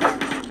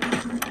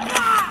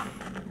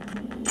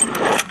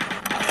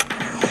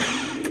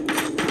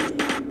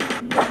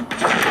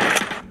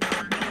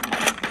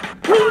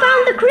 We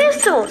found the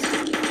crystals.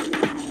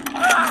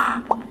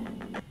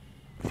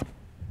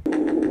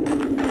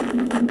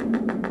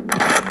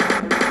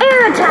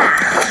 Air attack.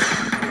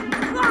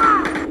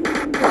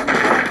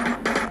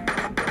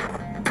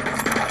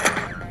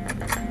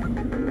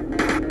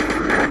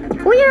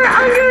 We are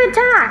under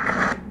attack.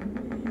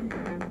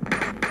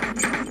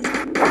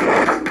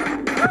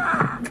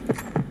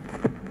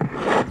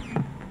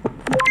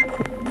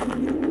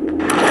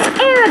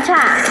 Air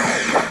attack.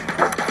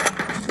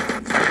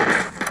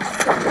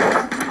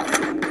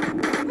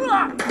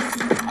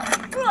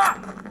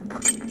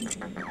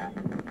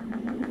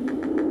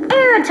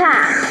 Air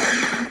attack.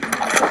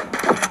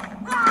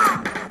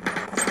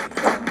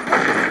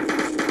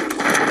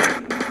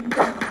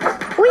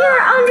 We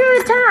are under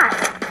attack.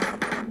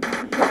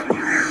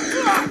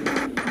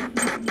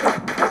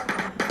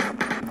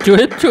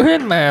 Chưa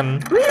hết màn.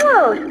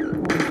 Reload.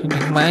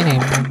 Đánh mãi này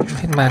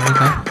hết màn đi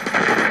cái.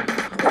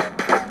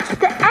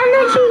 The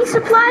energy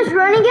supply is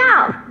running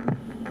out.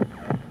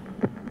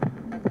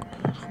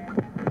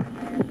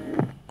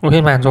 Ôi,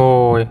 hết màn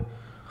rồi.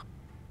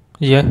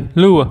 Gì vậy?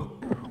 Lưu à?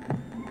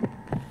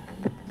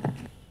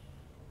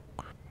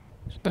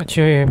 Đã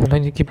chơi một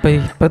lần cái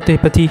birthday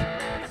party.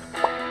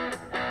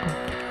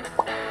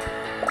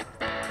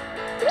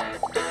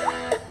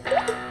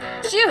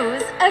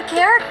 Choose a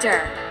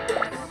character.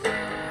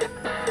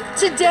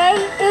 Today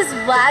is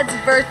Vlad's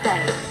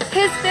birthday.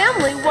 His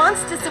family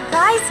wants to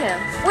surprise him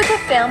with a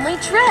family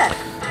trip.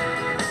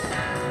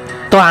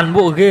 Toàn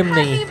bộ game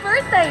này Happy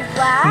birthday,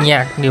 Vlad.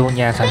 nhạc đều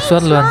nhà sản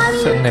xuất luôn.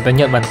 Sợ người ta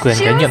nhận bản quyền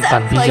cái nhận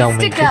toàn video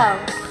mình chứ.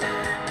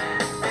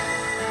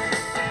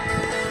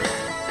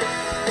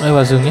 Đây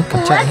vào rừng nhé,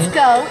 cẩn trọng nhé. Let's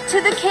go to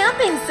the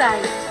camping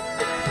site.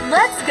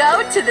 Let's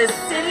go to the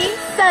city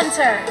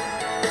center.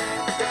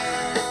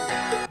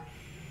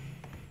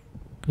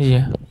 Gì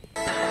vậy?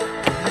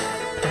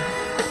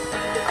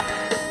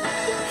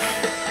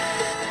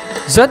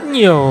 Rất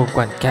nhiều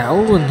quảng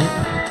cáo luôn ý.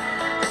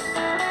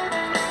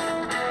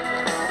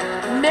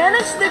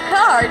 Manage the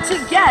car hard to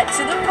get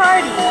to the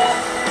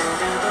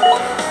party.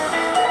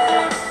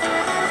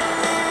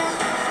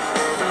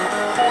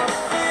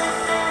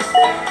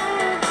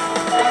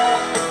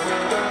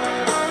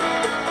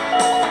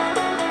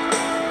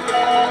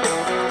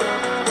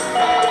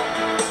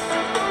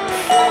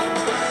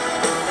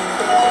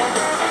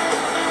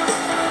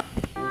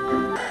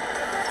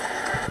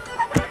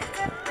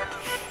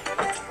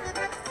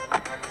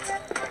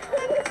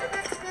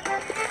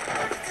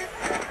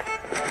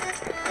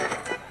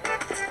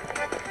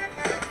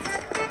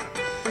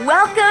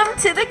 Welcome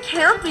to the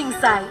camping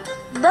site.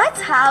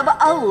 Let's have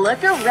a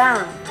look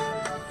around.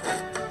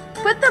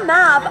 Put the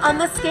map on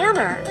the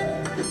scanner.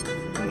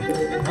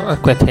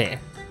 Quẹt thẻ.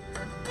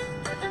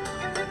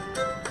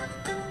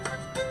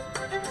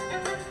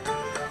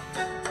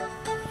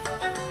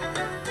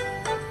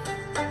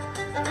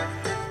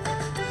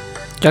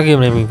 Chắc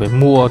game này mình phải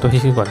mua thôi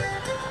chứ còn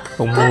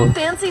không mua. Put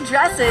fancy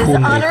dresses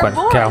Phun on thì our quảng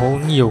board. cáo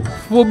nhiều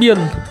vô biên.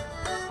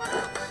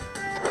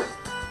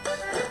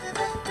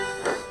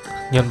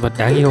 Nhân vật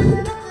đáng yêu.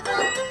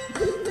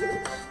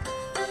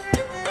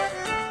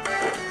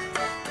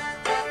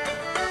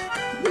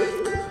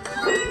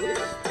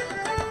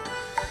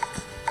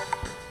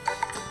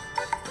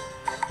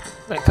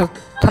 Lại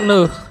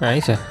Thunder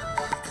ấy chả.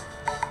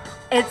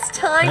 It's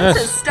time Yes,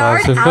 to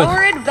start that's good.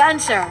 our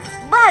adventure.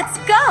 Let's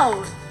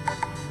go!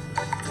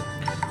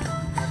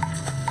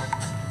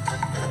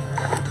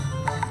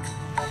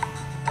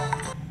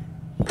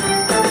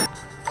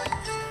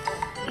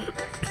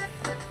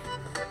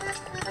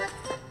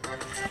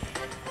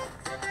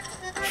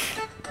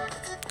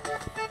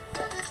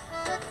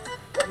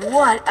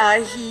 What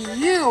a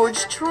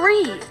huge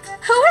tree!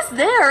 Who is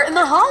there in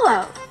the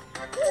hollow?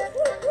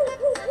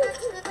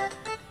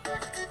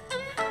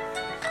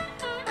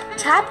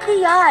 Tap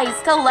the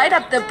eyes to light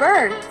up the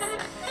birds.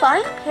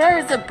 Find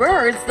pairs of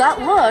birds that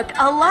look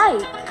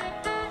alike.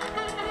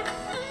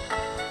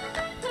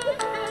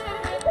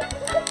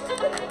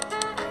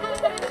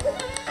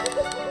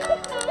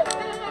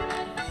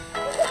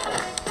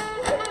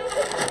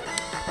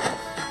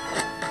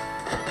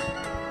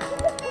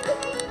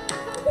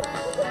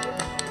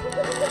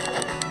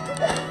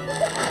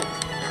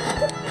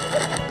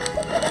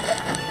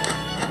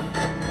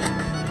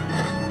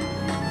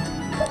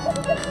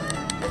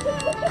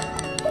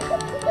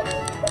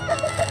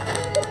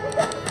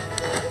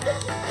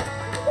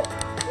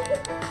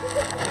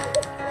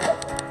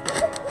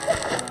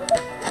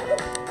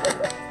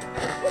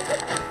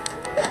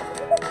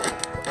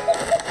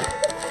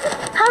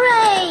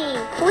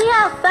 Hooray! We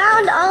have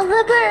found all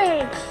the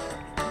birds.